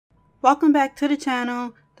Welcome back to the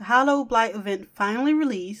channel. The Hallowed Blight event finally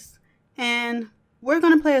released, and we're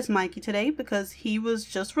going to play as Mikey today because he was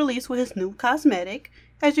just released with his new cosmetic.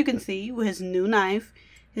 As you can see, with his new knife,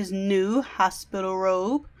 his new hospital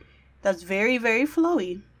robe. That's very, very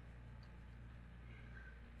flowy.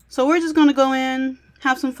 So we're just going to go in,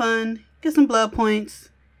 have some fun, get some blood points,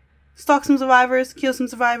 stalk some survivors, kill some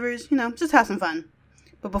survivors, you know, just have some fun.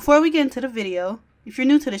 But before we get into the video, if you're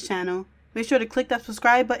new to this channel, make sure to click that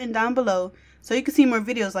subscribe button down below so you can see more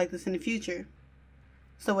videos like this in the future.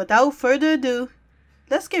 So without further ado,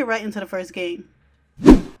 let's get right into the first game.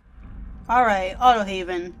 Alright, Auto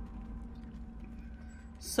Haven.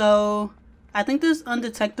 So, I think this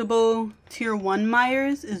undetectable tier 1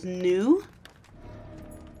 Myers is new.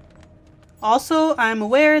 Also, I'm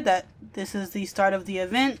aware that this is the start of the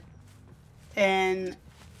event, and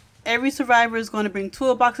every survivor is going to bring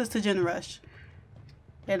toolboxes to Gen Rush.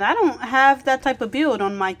 And I don't have that type of build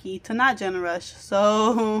on Mikey to not Gen Rush,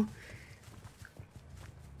 so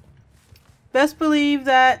best believe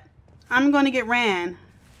that I'm going to get ran.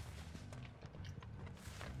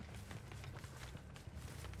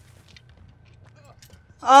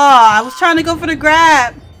 Oh, I was trying to go for the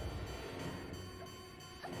grab.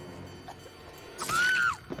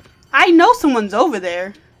 I know someone's over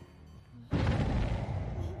there.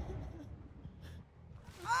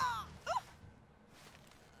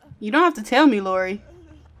 You don't have to tell me, Lori.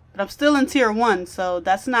 But I'm still in tier 1, so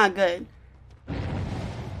that's not good.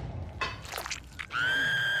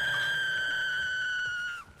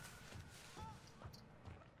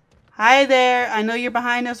 Hi there. I know you're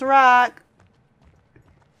behind this rock.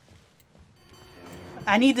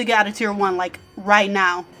 I need to get out of tier 1, like, right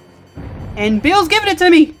now. And Bill's giving it to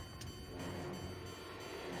me.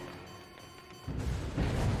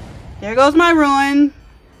 There goes my ruin.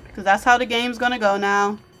 Because that's how the game's gonna go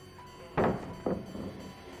now.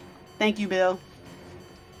 Thank you, Bill.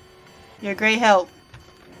 You're a great help.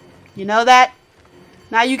 You know that?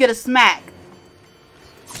 Now you get a smack.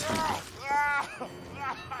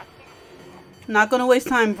 Not gonna waste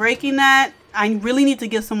time breaking that. I really need to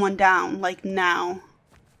get someone down, like now.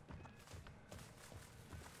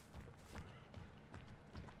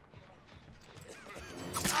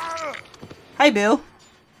 Hi, Bill.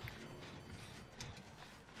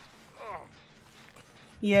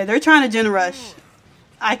 Yeah, they're trying to Gen Rush.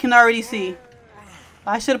 I can already see.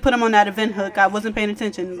 I should have put him on that event hook. I wasn't paying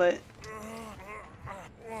attention, but...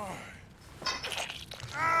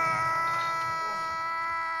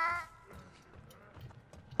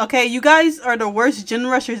 Okay, you guys are the worst Gen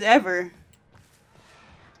Rushers ever.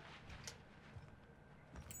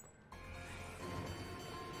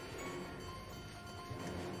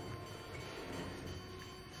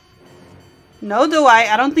 No, Dwight,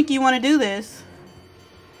 I don't think you want to do this.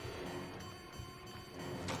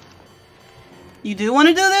 You do want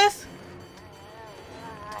to do this?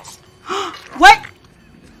 What?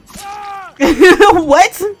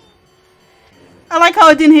 What? I like how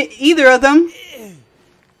it didn't hit either of them.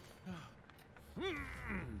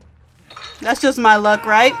 That's just my luck,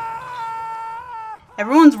 right?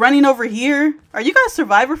 Everyone's running over here. Are you guys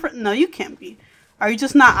survivor friends? No, you can't be. Are you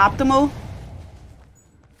just not optimal?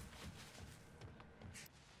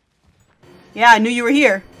 Yeah, I knew you were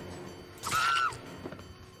here.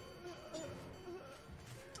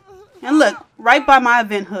 And look, right by my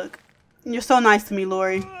event hook. You're so nice to me,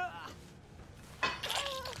 Lori.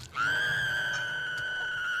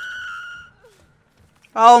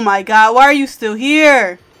 Oh my god, why are you still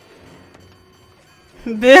here?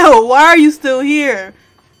 Bill, why are you still here?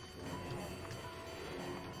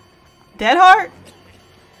 Dead Heart?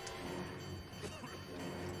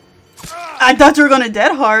 I thought you were gonna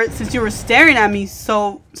Dead Heart since you were staring at me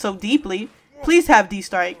so deeply. Please have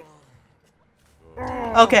D-Strike.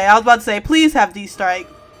 Okay, I was about to say, please have D-Strike.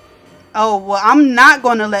 Oh, well, I'm not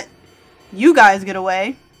going to let you guys get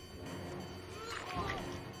away.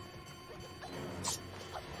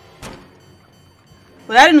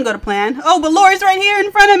 Well, that didn't go to plan. Oh, but Lori's right here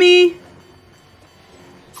in front of me.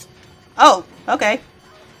 Oh, okay.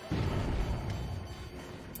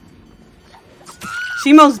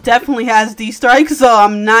 She most definitely has D-Strike, so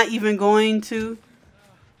I'm not even going to...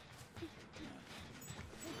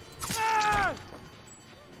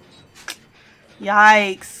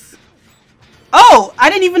 Yikes. Oh, I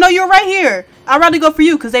didn't even know you were right here. I'd rather go for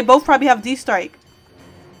you because they both probably have D-Strike.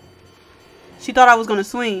 She thought I was going to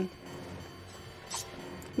swing.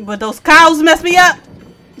 But those cows messed me up.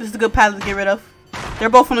 This is a good pallet to get rid of. They're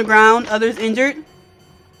both on the ground. Others injured.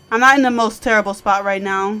 I'm not in the most terrible spot right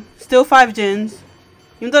now. Still 5 gens.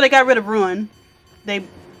 Even though they got rid of Ruin.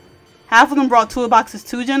 Half of them brought toolboxes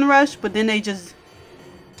to Gen Rush, but then they just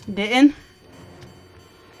Didn't?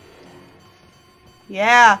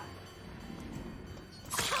 Yeah.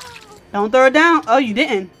 Don't throw it down. Oh, you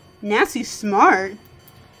didn't. Nancy's smart.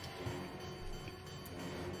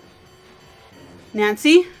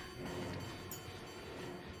 Nancy?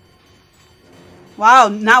 Wow,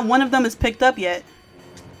 not one of them is picked up yet.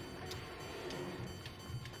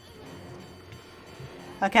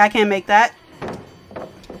 Okay, I can't make that.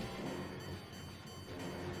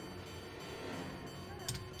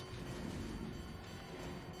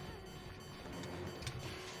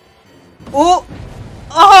 Oh!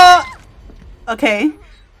 Oh! Okay.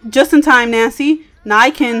 Just in time, Nancy. Now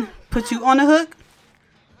I can put you on a hook.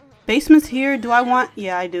 Basement's here. Do I want...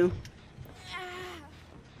 Yeah, I do.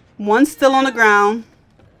 One's still on the ground.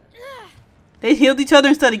 They healed each other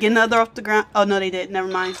instead of getting the other off the ground. Oh, no, they did. Never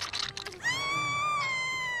mind.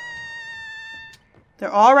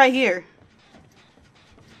 They're all right here.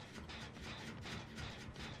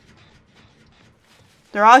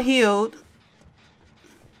 They're all healed.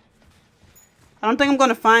 I don't think I'm going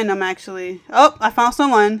to find them, actually. Oh, I found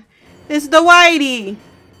someone. It's the Whitey.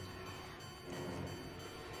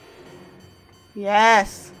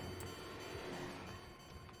 Yes.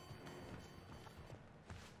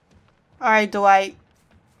 Alright, Dwight.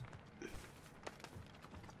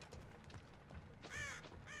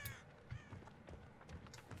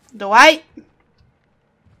 Dwight?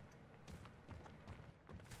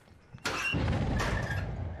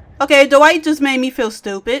 Okay, Dwight just made me feel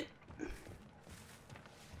stupid.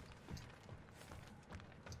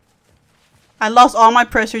 I lost all my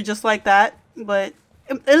pressure just like that, but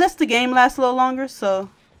it lets the game last a little longer, so...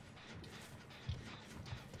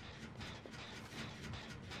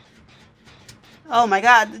 Oh my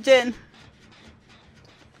god, the gin.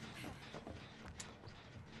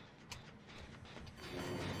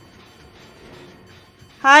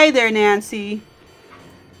 Hi there, Nancy.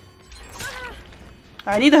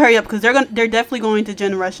 I need to hurry up because they're definitely going to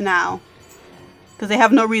gin rush now. Because they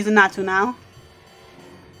have no reason not to now.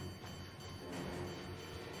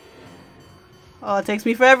 Oh, it takes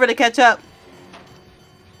me forever to catch up.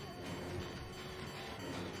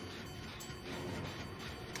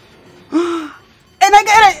 And I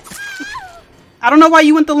got it! I don't know why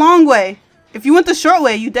you went the long way. If you went the short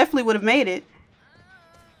way, you definitely would have made it.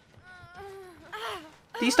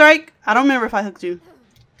 D-strike? I don't remember if I hooked you.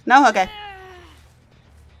 No? Okay.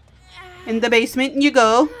 In the basement you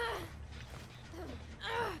go.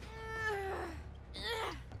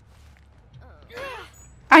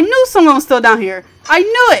 I knew someone was still down here. I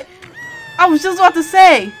knew it! I was just about to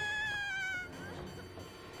say.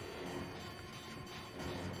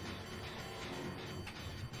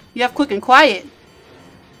 You have quick and quiet.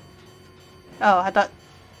 Oh, I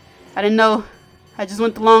didn't know. I just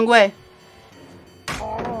went the long way.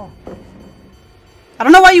 I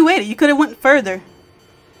don't know why you waited. You could have went further.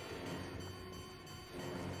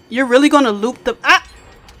 You're really going to loop the... Ah!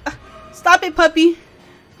 Stop it, puppy.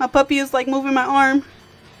 My puppy is like moving my arm.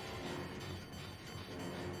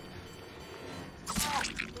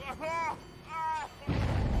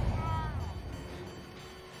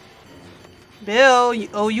 Bill,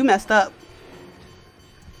 you messed up.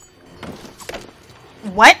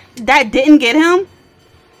 What? That didn't get him?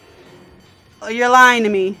 Oh, you're lying to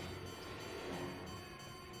me.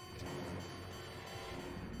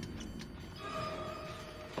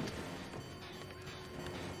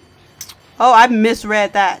 Oh, I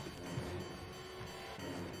misread that.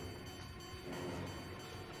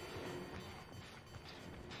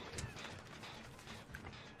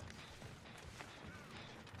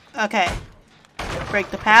 Okay. Break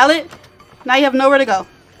the pallet. Now you have nowhere to go.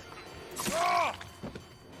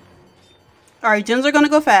 Alright, gens are gonna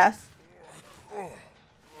go fast.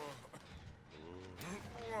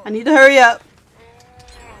 I need to hurry up.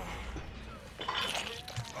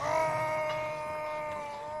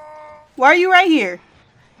 Why are you right here?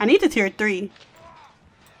 I need to tier 3.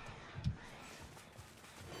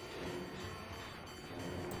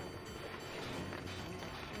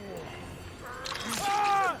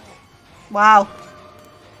 Wow.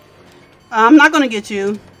 I'm not gonna get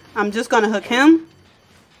you. I'm just gonna hook him.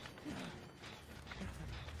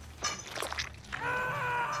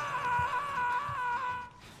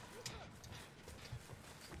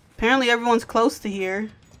 Apparently everyone's close to here.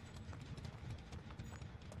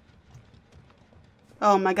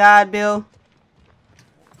 Oh my god, Bill.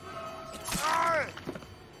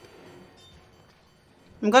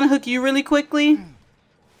 I'm gonna hook you really quickly.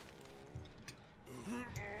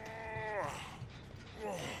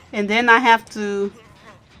 And then I have to...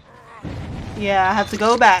 Yeah, I have to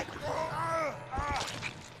go back.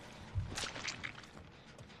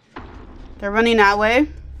 They're running that way.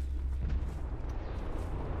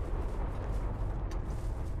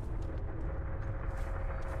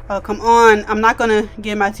 Oh, come on. I'm not gonna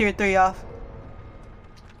get my tier 3 off.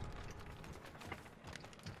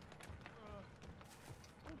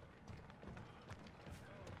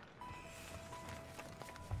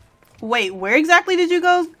 Wait, where exactly did you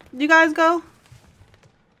go? You guys go?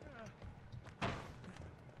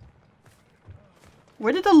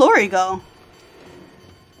 Where did the lorry go?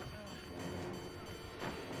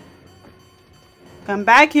 Come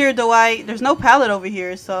back here, Dwight. There's no pallet over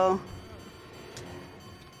here, so...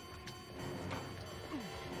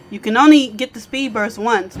 You can only get the speed burst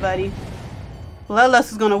once, buddy.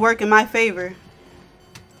 Bloodlust is gonna work in my favor.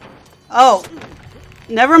 Oh.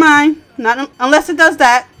 Never mind. Not unless it does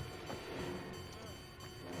that.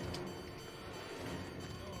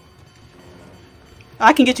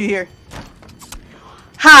 I can get you here.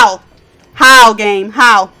 How? How, game?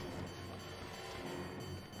 How?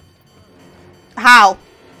 How?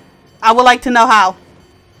 I would like to know how.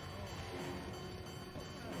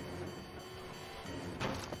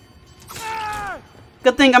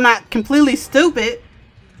 Good thing I'm not completely stupid.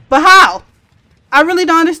 But how? I really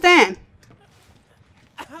don't understand.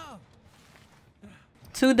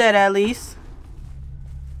 2 dead at least.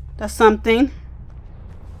 That's something.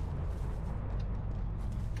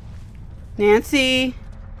 Nancy.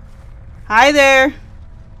 Hi there.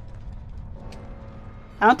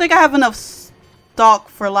 I don't think I have enough stock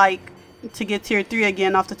for like to get tier 3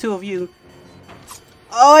 again off the 2 of you.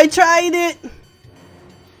 Oh, I tried it.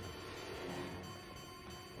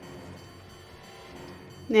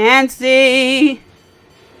 Nancy.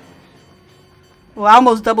 Well, I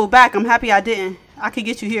almost doubled back. I'm happy I didn't. I could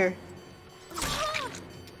get you here.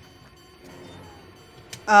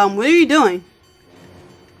 What are you doing?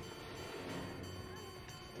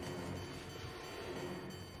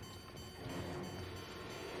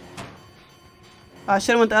 I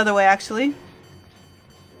should have went the other way, actually.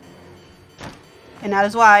 And that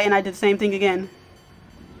is why, and I did the same thing again.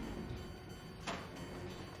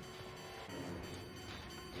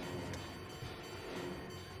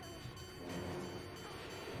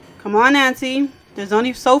 Come on, Nancy. There's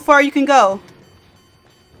only so far you can go.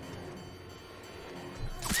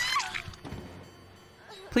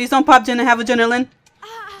 Please don't pop Jen and have adrenaline.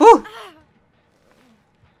 Whew.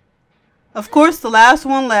 Of course, the last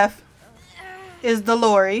one left is the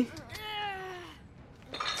lorry.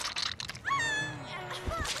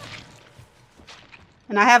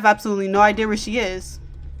 And I have absolutely no idea where she is.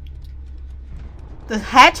 The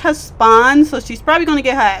hatch has spawned, so she's probably going to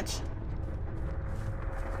get hatched.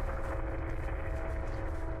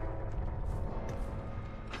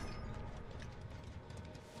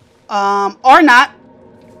 Or not.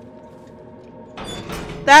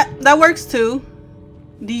 That works too.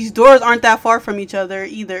 These doors aren't that far from each other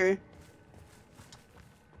either.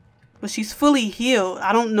 But she's fully healed.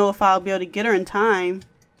 I don't know if I'll be able to get her in time.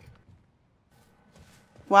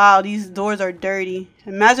 Wow, these doors are dirty.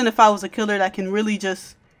 Imagine if I was a killer that can really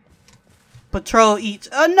just patrol each.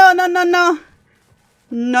 Oh, no, no, no, no.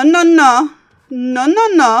 No, no, no. No, no,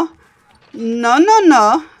 no. No, no,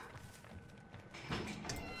 no.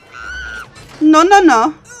 No, no,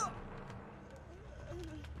 no.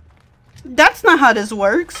 That's not how this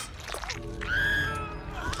works.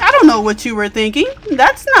 I don't know what you were thinking.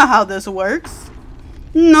 That's not how this works.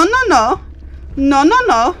 No, no, no. No, no,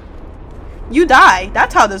 no. You die.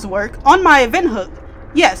 That's how this works. On my event hook.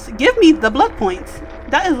 Yes, give me the blood points.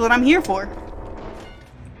 That is what I'm here for.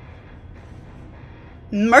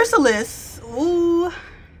 Merciless. Ooh.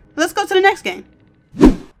 Let's go to the next game.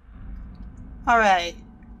 Alright.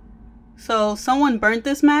 So, someone burnt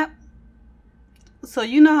this map. So,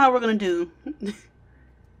 you know how we're going to do.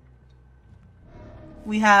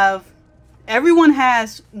 We have... Everyone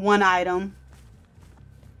has one item.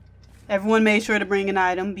 Everyone made sure to bring an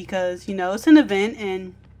item because, you know, it's an event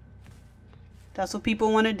and that's what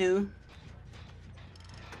people want to do.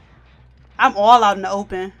 I'm all out in the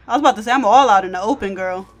open. I was about to say, I'm all out in the open,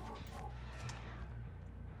 girl.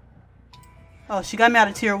 Oh, she got me out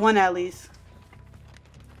of tier 1 at least.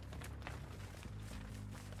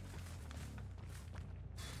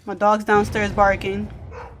 My dog's downstairs barking.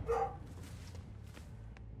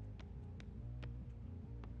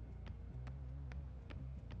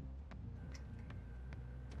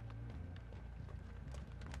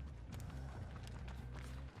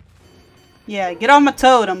 Yeah, get on my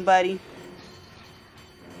totem, buddy.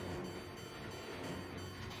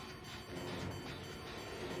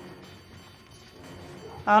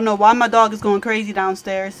 I don't know why my dog is going crazy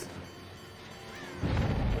downstairs.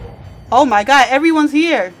 Oh my god, everyone's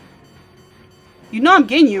here. You know I'm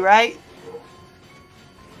getting you, right?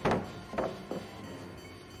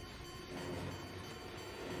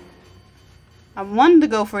 I wanted to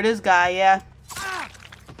go for this guy, yeah.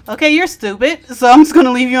 Okay, you're stupid, so I'm just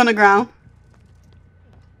gonna leave you on the ground.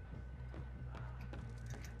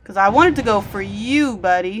 Because I wanted to go for you,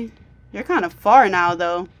 buddy. You're kind of far now,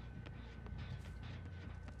 though.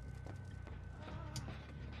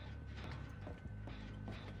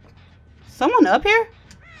 Someone up here?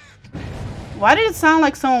 Why did it sound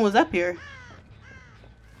like someone was up here?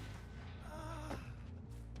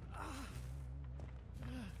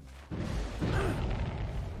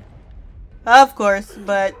 Of course,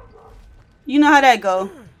 but you know how that go.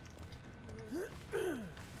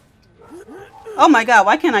 Oh my god,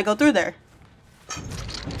 why can't I go through there?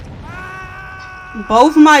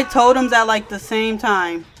 Both my totems at like the same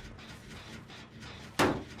time.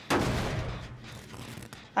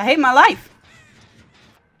 I hate my life.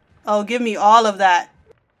 Oh, give me all of that.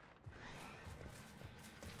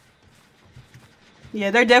 Yeah,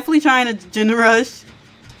 they're definitely trying to gen rush.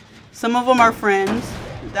 Some of them are friends.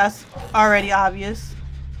 That's already obvious.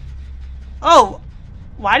 Oh,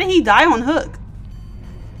 why did he die on hook?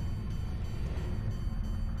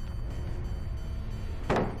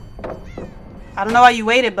 I don't know why you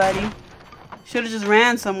waited, buddy. Should have just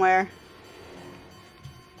ran somewhere.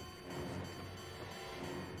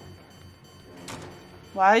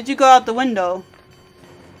 Why did you go out the window?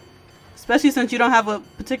 Especially since you don't have a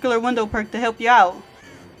particular window perk to help you out.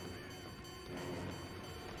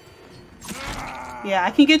 Yeah,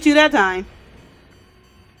 I can get you that time.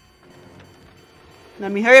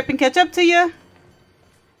 Let me hurry up and catch up to you.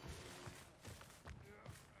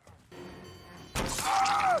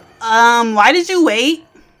 Why did you wait?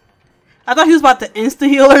 I thought he was about to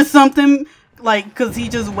insta-heal or something. Like, because he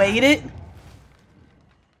just waited.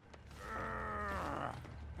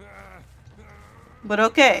 But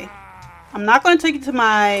okay. I'm not going to take you to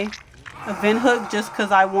my event hook just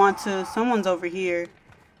because I want to. Someone's over here.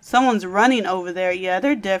 Someone's running over there. Yeah,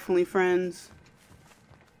 they're definitely friends.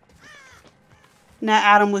 Now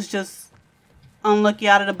Adam was just unlucky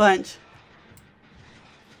out of the bunch.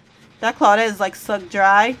 That Claudette is like sucked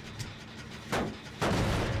dry.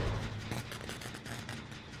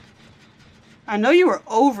 I know you were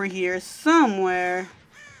over here somewhere.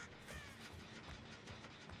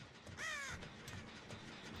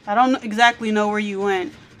 I don't exactly know where you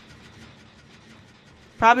went.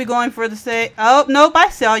 Probably going for the sake. Oh, nope, I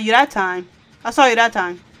saw you that time. I saw you that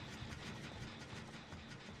time.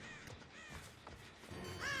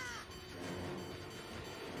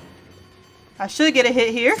 I should get a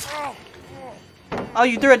hit here. Oh,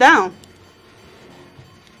 you threw it down.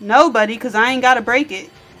 No, buddy, because I ain't got to break it.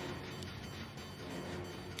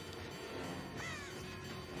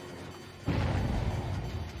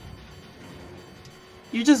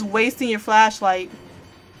 You're just wasting your flashlight.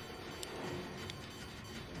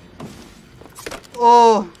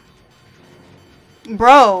 Oh.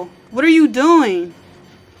 Bro, what are you doing?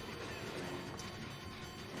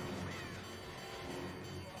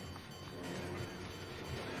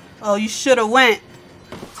 Oh, you should have went.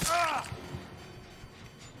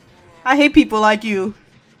 I hate people like you.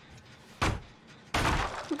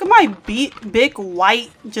 Look at my big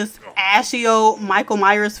white, just ashy old Michael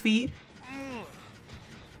Myers feet.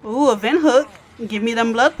 Ooh, event hook. Give me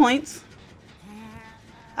them blood points.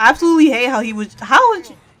 I absolutely hate how he was. How would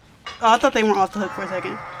you? Oh, I thought they weren't off the hook for a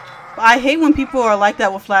second. But I hate when people are like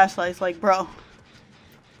that with flashlights. Like, bro.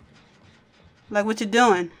 Like, what you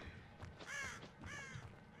doing?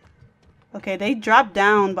 Okay, they dropped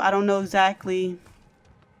down, but I don't know exactly.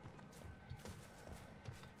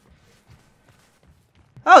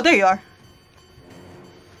 Oh, there you are.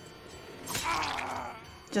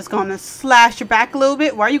 Just gonna slash your back a little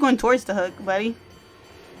bit. Why are you going towards the hook, buddy?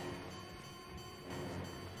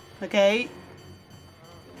 Okay.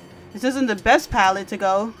 This isn't the best palette to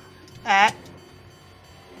go at.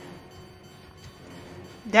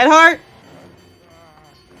 Dead heart?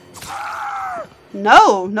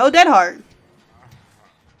 No, no dead heart.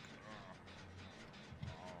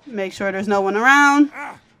 Make sure there's no one around.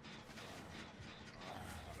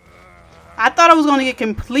 I thought I was going to get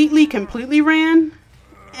completely ran.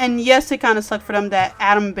 And yes, it kind of sucked for them that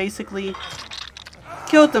Adam basically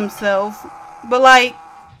killed himself. But like,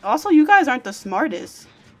 also you guys aren't the smartest.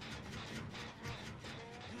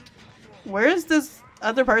 Where is this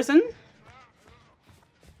other person?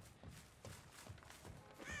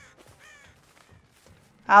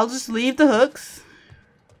 I'll just leave the hooks.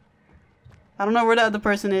 I don't know where the other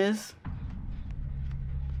person is.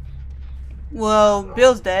 Well,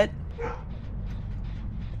 Bill's dead.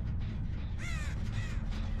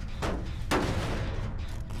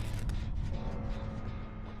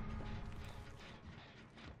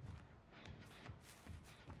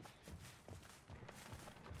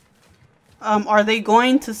 Are they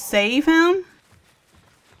going to save him?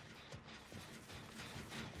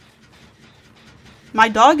 My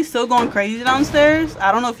dog is still going crazy downstairs.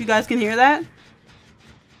 I don't know if you guys can hear that.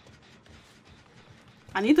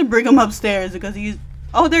 I need to bring him upstairs because he's...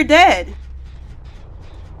 Oh, they're dead.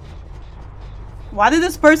 Why did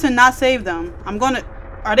this person not save them? I'm gonna...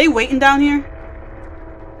 Are they waiting down here?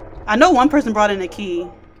 I know one person brought in a key.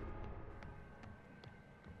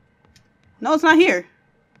 No, it's not here.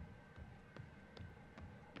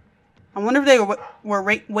 I wonder if they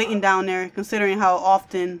were waiting down there, considering how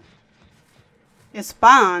often it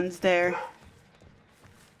spawns there.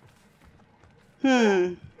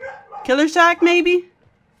 Killer Shack, maybe?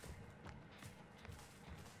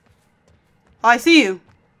 Oh, I see you.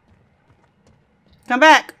 Come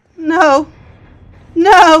back. No.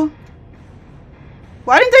 No.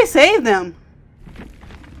 Why didn't they save them?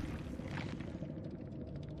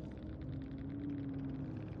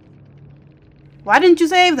 Why didn't you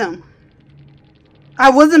save them? I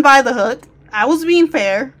wasn't by the hook. I was being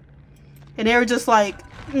fair. And they were just like,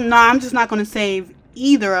 nah, I'm just not going to save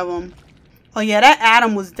either of them. Oh yeah, that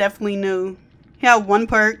Adam was definitely new. He had one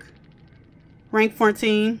perk. Rank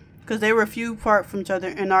 14. Because they were a few apart from each other.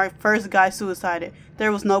 And our first guy suicided.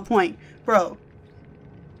 There was no point. Bro.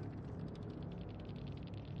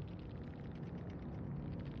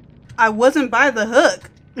 I wasn't by the hook.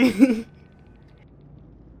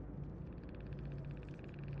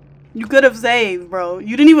 You could have saved, bro.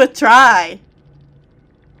 You didn't even try.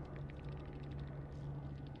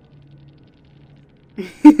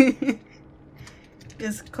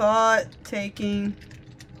 It's called taking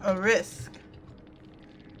a risk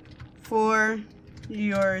for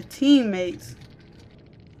your teammates.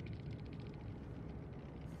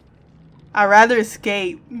 I'd rather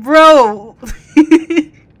escape. Bro!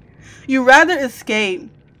 You rather escape.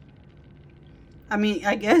 I mean,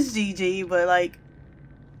 I guess GG, but like,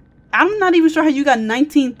 I'm not even sure how you got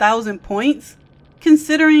 19,000 points,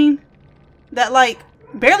 considering that like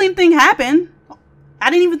barely anything happened. I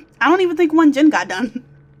don't even think one gen got done.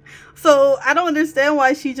 So I don't understand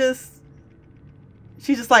why she's just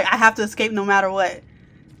like, I have to escape no matter what.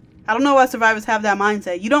 I don't know why survivors have that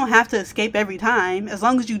mindset. You don't have to escape every time as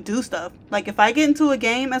long as you do stuff. Like if I get into a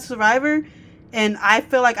game as a survivor and I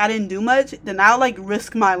feel like I didn't do much, then I'll like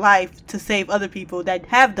risk my life to save other people that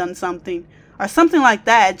have done something or something like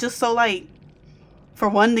that. Just so like, for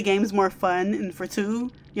one, the game's more fun, and for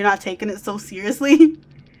two, you're not taking it so seriously.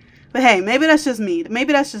 But hey, maybe that's just me.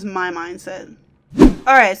 Maybe that's just my mindset.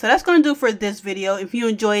 Alright, so that's going to do for this video. If you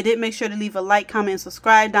enjoyed it, make sure to leave a like, comment, and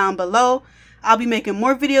subscribe down below. I'll be making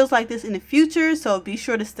more videos like this in the future, so be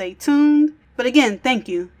sure to stay tuned. But again, thank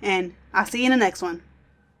you, and I'll see you in the next one.